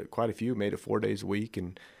we had quite a few made it 4 days a week,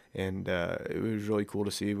 and it was really cool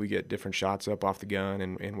to see. We get different shots up off the gun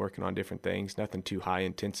and working on different things. Nothing too high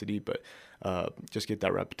intensity, but just get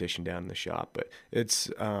that repetition down in the shop. But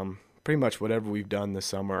it's pretty much whatever we've done this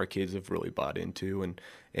summer, our kids have really bought into,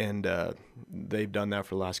 and they've done that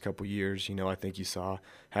for the last couple of years. I think you saw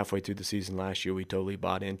halfway through the season last year, we totally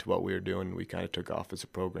bought into what we were doing. We kind of took off as a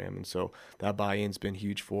program, and so that buy-in's been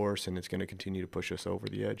huge for us, and it's going to continue to push us over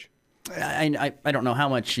the edge. I don't know how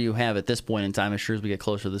much you have at this point in time, as sure as we get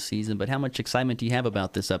closer to the season, but how much excitement do you have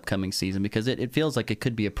about this upcoming season? Because it feels like it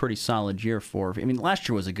could be a pretty solid year last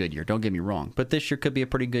year was a good year, don't get me wrong, but this year could be a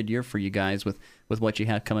pretty good year for you guys with what you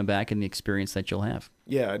have coming back and the experience that you'll have.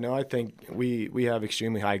 Yeah, no, I think we have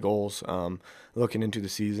extremely high goals. Looking into the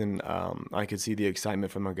season, I could see the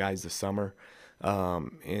excitement from our guys this summer,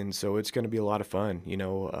 and so it's going to be a lot of fun.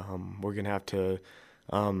 We're going to have to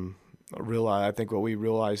I think what we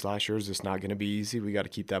realized last year is it's not going to be easy. We got to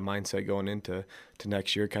keep that mindset going into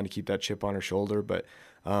next year, kind of keep that chip on our shoulder. But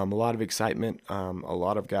a lot of excitement, a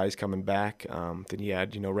lot of guys coming back. Then you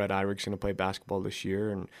had, Red Eyrig's going to play basketball this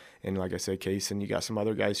year, and like I said, Case, and you got some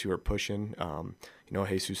other guys who are pushing.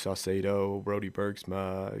 Jesus Saucedo, Brody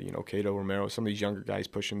Bergsma, Cato Romero, some of these younger guys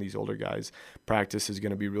pushing these older guys. Practice is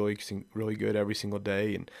going to be really, really good every single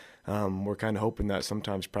day, and we're kind of hoping that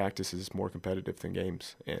sometimes practice is more competitive than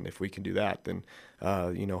games. And if we can do that, then,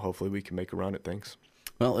 hopefully we can make a run at things.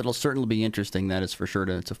 Well, it'll certainly be interesting, that is for sure,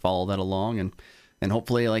 to follow that along, and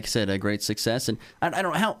hopefully, like I said, a great success. And I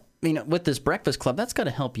don't know how, with this Breakfast Club, that's got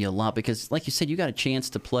to help you a lot because, like you said, you got a chance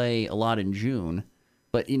to play a lot in June.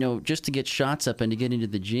 But, just to get shots up and to get into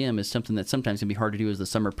the gym is something that sometimes can be hard to do as the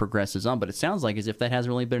summer progresses on. But it sounds like as if that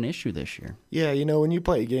hasn't really been an issue this year. Yeah, when you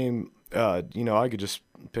play a game, I could just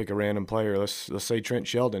pick a random player. Let's say Trent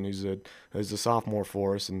Sheldon, who's a sophomore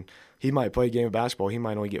for us, and he might play a game of basketball. He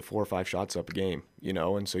might only get 4 or 5 shots up a game,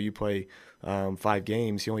 and so you play 5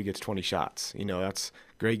 games, he only gets 20 shots. That's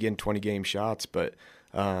great getting 20 game shots, but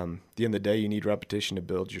at the end of the day, you need repetition to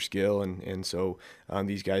build your skill, and so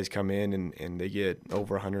these guys come in and they get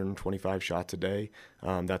over 125 shots a day.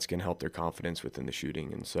 That's going to help their confidence within the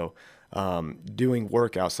shooting, and so doing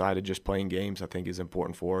work outside of just playing games, I think, is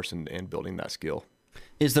important for us and building that skill.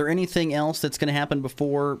 Is there anything else that's going to happen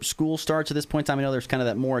before school starts at this point in time? I know there's kind of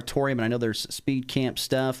that moratorium, and I know there's speed camp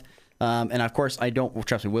stuff. And, of course,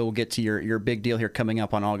 trust me, we'll get to your big deal here coming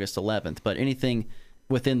up on August 11th. But anything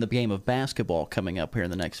within the game of basketball coming up here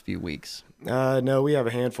in the next few weeks? No, we have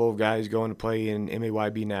a handful of guys going to play in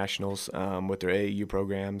MAYB Nationals with their AAU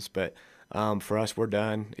programs. But for us, we're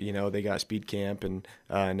done. They got speed camp, and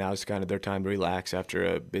now it's kind of their time to relax after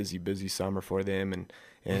a busy summer for them and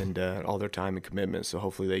all their time and commitment. So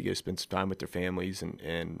hopefully they get to spend some time with their families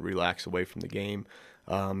and relax away from the game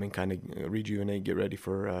and kind of rejuvenate, get ready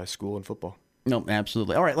for school and football. No,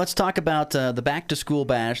 absolutely. All right, let's talk about the back-to-school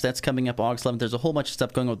bash. That's coming up August 11th. There's a whole bunch of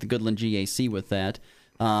stuff going on with the Goodland GAC with that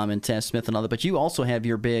and Tess Smith and all that. But you also have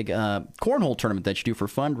your big cornhole tournament that you do for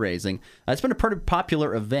fundraising. It's been a pretty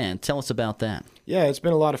popular event. Tell us about that. Yeah, it's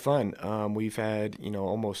been a lot of fun. We've had,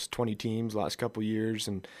 almost 20 teams last couple years,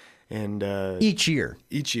 and each year,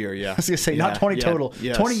 yeah. I was gonna say not 20 total,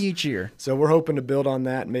 yes. 20 each year. So we're hoping to build on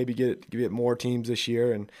that, and maybe get more teams this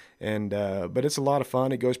year, but it's a lot of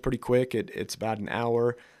fun. It goes pretty quick. It's about an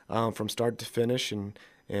hour from start to finish, and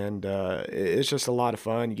it's just a lot of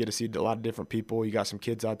fun. You get to see a lot of different people. You got some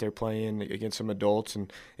kids out there playing against some adults,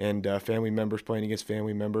 and family members playing against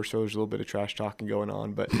family members. So there's a little bit of trash talking going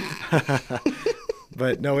on, but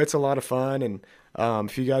but no, it's a lot of fun. And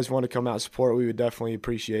if you guys want to come out and support, we would definitely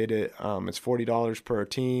appreciate it. It's $40 per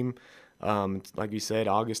team. Like you said,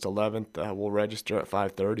 August 11th, we'll register at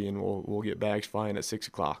 5:30, and we'll get bags flying at 6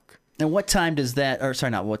 o'clock. And what time does that, or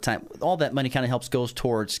sorry, not what time, all that money kind of goes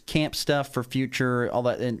towards camp stuff for future, all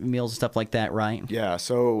that, and meals and stuff like that, right? Yeah,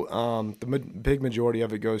 so the big majority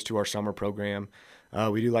of it goes to our summer program.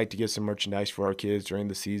 We do like to get some merchandise for our kids during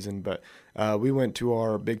the season, but we went to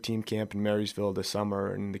our big team camp in Marysville this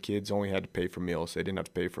summer, and the kids only had to pay for meals. They didn't have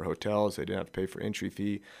to pay for hotels. They didn't have to pay for entry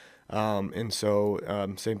fee. And so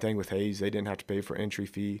same thing with Hayes. They didn't have to pay for entry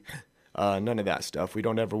fee. None of that stuff. We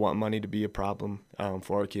don't ever want money to be a problem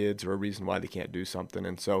for our kids or a reason why they can't do something.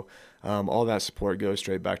 And so all that support goes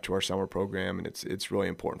straight back to our summer program, and it's really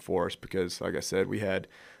important for us because, like I said, we had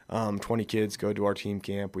 20 kids go to our team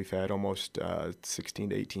camp. We've had almost 16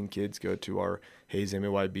 to 18 kids go to our Hayes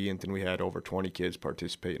MAYB, and then we had over 20 kids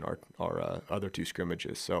participate in our other 2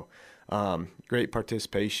 scrimmages. So great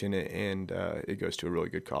participation, and it goes to a really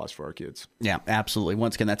good cause for our kids. Yeah, absolutely.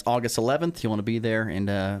 Once again, that's August 11th. You want to be there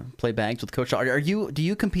and play bags with Coach. Do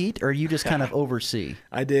you compete, or are you just kind of oversee?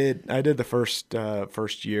 I did the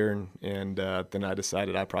first year, and then I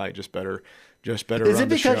decided I probably just better. Is it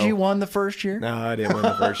because you won the first year? No, I didn't win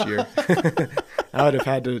the first year. I would have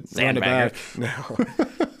had to run it back.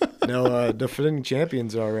 No, defending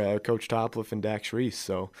champions are Coach Topliff and Dax Reese,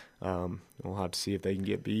 so we'll have to see if they can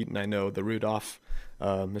get beat. And I know the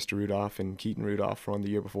Mr. Rudolph and Keaton Rudolph won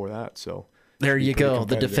the year before that, so. There you go,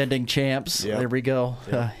 the defending champs. Yep. There we go.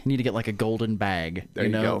 Yep. You need to get like a golden bag, there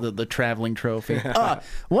you go. The traveling trophy.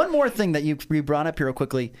 One more thing that you brought up here real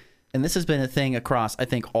quickly. And this has been a thing across, I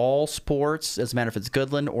think, all sports, doesn't matter if it's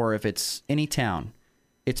Goodland or if it's any town.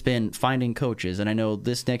 It's been finding coaches. And I know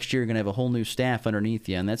this next year you're going to have a whole new staff underneath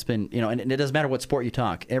you. And that's been, and it doesn't matter what sport you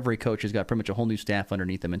talk. Every coach has got pretty much a whole new staff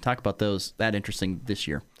underneath them. And talk about that interesting this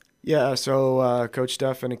year. Yeah, so Coach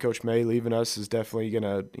Steffen and Coach May leaving us is definitely going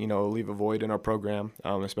to, leave a void in our program,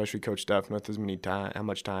 especially Coach Steffen with how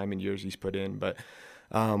much time and years he's put in. But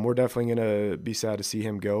we're definitely going to be sad to see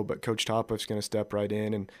him go, but Coach Topliff's going to step right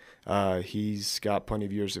in, and he's got plenty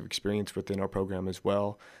of years of experience within our program as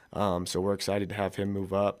well. So we're excited to have him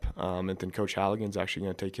move up. And then Coach Halligan's actually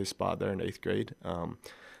going to take his spot there in 8th grade.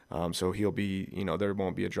 So he'll be, there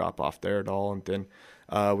won't be a drop-off there at all. And then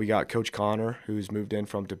we got Coach Connor, who's moved in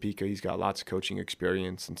from Topeka. He's got lots of coaching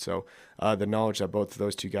experience. And so the knowledge that both of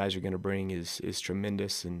those 2 guys are going to bring is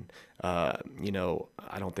tremendous. And,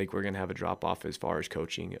 I don't think we're going to have a drop-off as far as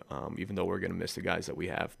coaching, even though we're going to miss the guys that we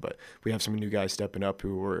have. But we have some new guys stepping up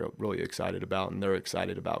who we're really excited about, and they're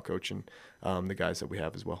excited about coaching the guys that we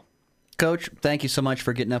have as well. Coach, thank you so much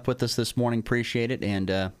for getting up with us this morning. Appreciate it.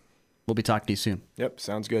 And We'll be talking to you soon. Yep,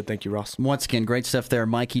 sounds good. Thank you, Ross. Once again, great stuff there.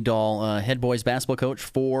 Mikey Doll, head boys basketball coach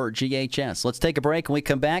for GHS. Let's take a break. When we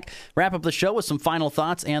come back, wrap up the show with some final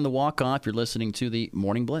thoughts and the walk-off. You're listening to the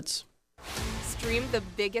Morning Blitz. Stream the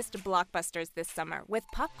biggest blockbusters this summer with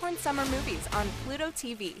Popcorn Summer Movies on Pluto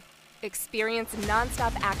TV. Experience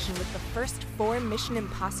nonstop action with the first 4 Mission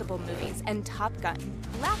Impossible movies and Top Gun.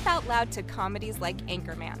 Laugh out loud to comedies like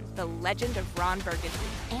Anchorman, The Legend of Ron Burgundy,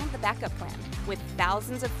 and The Backup Plan. With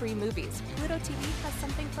thousands of free movies, Pluto TV has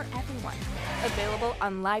something for everyone. Available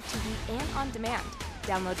on live TV and on demand.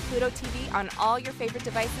 Download Pluto TV on all your favorite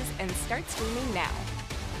devices and start streaming now.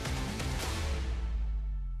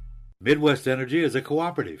 Midwest Energy is a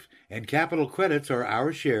cooperative, and capital credits are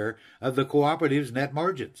our share of the cooperative's net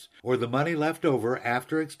margins, or the money left over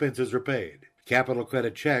after expenses are paid. Capital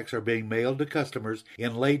credit checks are being mailed to customers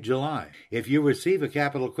in late July. If you receive a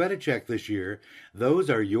capital credit check this year, those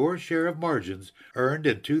are your share of margins earned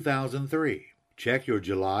in 2003. Check your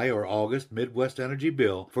July or August Midwest Energy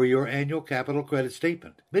bill for your annual capital credit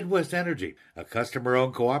statement. Midwest Energy, a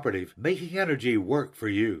customer-owned cooperative, making energy work for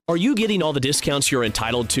you. Are you getting all the discounts you're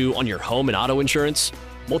entitled to on your home and auto insurance?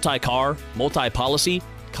 Multi-car, multi-policy,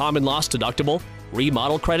 common loss deductible,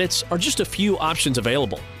 remodel credits are just a few options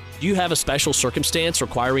available. Do you have a special circumstance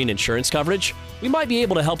requiring insurance coverage? We might be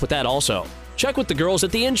able to help with that also. Check with the girls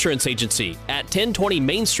at the Insurance Agency at 1020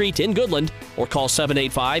 Main Street in Goodland or call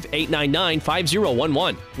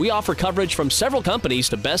 785-899-5011. We offer coverage from several companies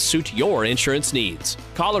to best suit your insurance needs.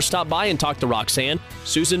 Call or stop by and talk to Roxanne,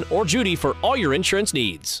 Susan, or Judy for all your insurance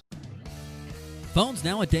needs. Phones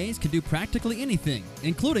nowadays can do practically anything,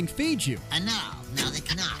 including feed you. And now they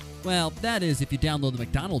cannot. Well, that is if you download the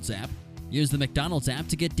McDonald's app. Use the McDonald's app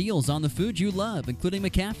to get deals on the food you love, including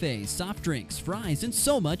McCafés, soft drinks, fries, and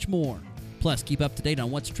so much more. Plus, keep up to date on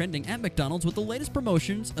what's trending at McDonald's with the latest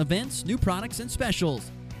promotions, events, new products, and specials.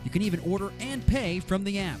 You can even order and pay from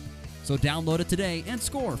the app. So download it today and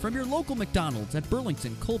score from your local McDonald's at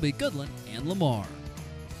Burlington, Colby, Goodland, and Lamar.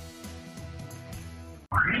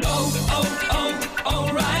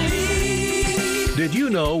 O'Reilly. Did you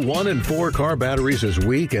know 1 in 4 car batteries is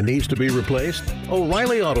weak and needs to be replaced?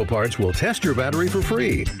 O'Reilly Auto Parts will test your battery for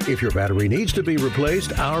free. If your battery needs to be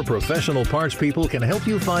replaced, our professional parts people can help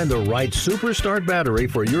you find the right Super Start battery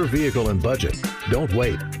for your vehicle and budget. Don't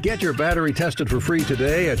wait. Get your battery tested for free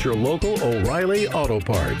today at your local O'Reilly Auto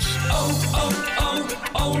Parts.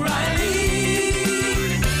 O'Reilly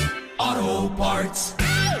Auto Parts.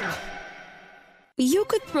 You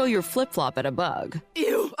could throw your flip-flop at a bug.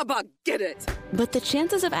 Ew, a bug, get it. But the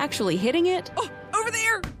chances of actually hitting it... Oh, over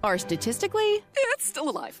there! ...are statistically... It's still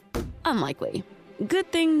alive. Unlikely.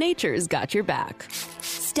 Good thing nature's got your back.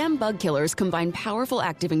 Stem bug killers combine powerful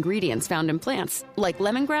active ingredients found in plants, like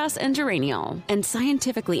lemongrass and geraniol, and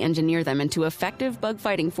scientifically engineer them into effective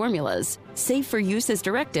bug-fighting formulas, safe for use as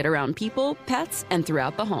directed around people, pets, and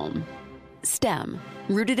throughout the home. Stem.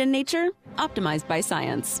 Rooted in nature, optimized by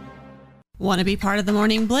science. Want to be part of the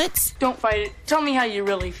Morning Blitz? Don't fight it. Tell me how you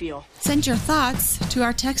really feel. Send your thoughts to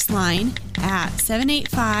our text line at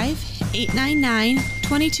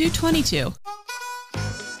 785-899-2222.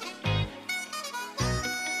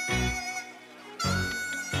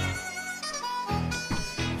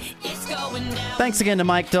 Thanks again to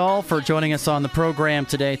Mike Doll for joining us on the program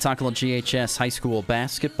today, talking about GHS high school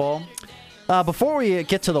basketball. Before we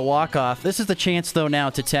get to the walk-off, this is the chance, though, now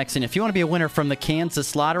to text in. If you want to be a winner from the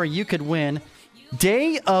Kansas Lottery, you could win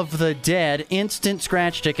Day of the Dead instant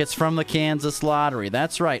scratch tickets from the Kansas Lottery.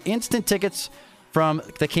 That's right, instant tickets from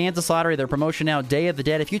the Kansas Lottery. Their promotion now, Day of the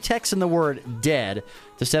Dead. If you text in the word DEAD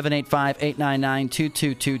to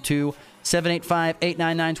 785-899-2222,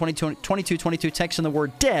 785-899-2222, text in the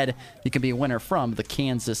word DEAD, you can be a winner from the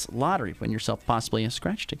Kansas Lottery. Win yourself possibly a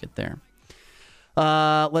scratch ticket there.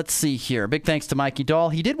 Let's see here. Big thanks to Mikey Doll.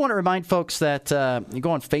 He did want to remind folks that you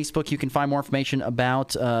go on Facebook, you can find more information about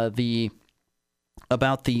the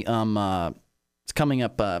it's coming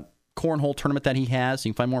up cornhole tournament that he has.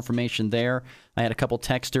 You can find more information there. I had a couple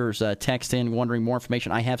texters text in wondering more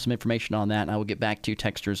information. I have some information on that, and I will get back to you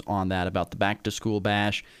texters on that about the Back to School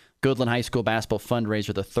Bash, Goodland High School basketball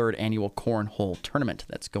fundraiser, the 3rd annual cornhole tournament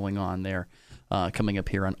that's going on there. Coming up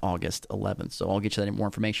here on August 11th. So I'll get you that more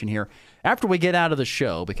information here after we get out of the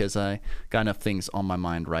show, because I got enough things on my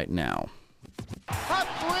mind right now. A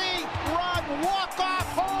 3-run walk-off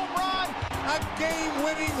home run, a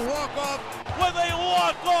game-winning walk-off with a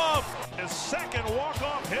walk-off. His second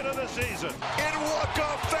walk-off hit of the season. In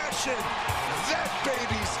walk-off fashion, that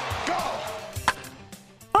baby's go.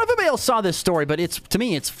 I don't know if anybody else saw this story, but to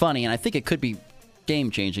me it's funny, and I think it could be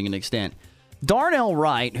game-changing to an extent. Darnell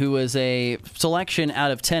Wright, who is a selection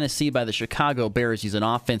out of Tennessee by the Chicago Bears, he's an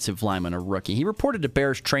offensive lineman, a rookie. He reported to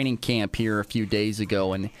Bears training camp here a few days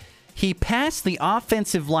ago, and he passed the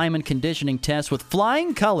offensive lineman conditioning test with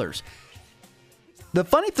flying colors. The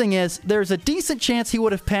funny thing is, there's a decent chance he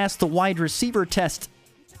would have passed the wide receiver test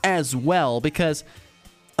as well, because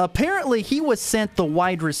apparently he was sent the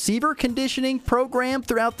wide receiver conditioning program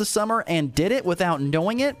throughout the summer and did it without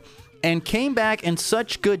knowing it, and came back in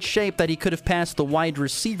such good shape that he could have passed the wide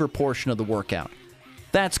receiver portion of the workout.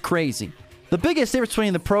 That's crazy. The biggest difference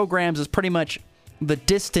between the programs is pretty much the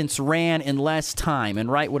distance ran in less time,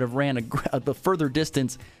 and Wright would have ran the further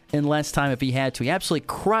distance in less time if he had to. He absolutely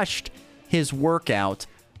crushed his workout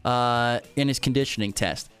in his conditioning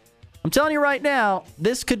test. I'm telling you right now,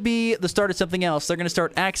 this could be the start of something else. They're going to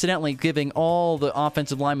start accidentally giving all the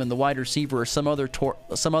offensive linemen, the wide receiver, or some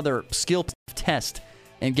other skill test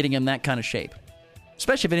and getting him that kind of shape.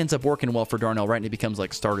 Especially if it ends up working well for Darnell Wright and he becomes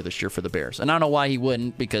like starter this year for the Bears. And I don't know why he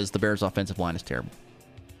wouldn't, because the Bears' offensive line is terrible.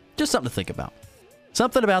 Just something to think about.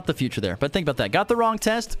 Something about the future there. But think about that. Got the wrong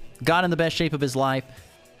test, got in the best shape of his life,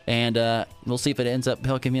 and we'll see if it ends up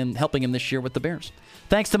helping him this year with the Bears.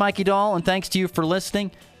 Thanks to Mikey Doll, and thanks to you for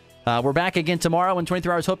listening. We're back again tomorrow in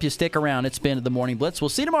 23 hours. Hope you stick around. It's been the Morning Blitz. We'll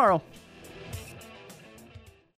see you tomorrow.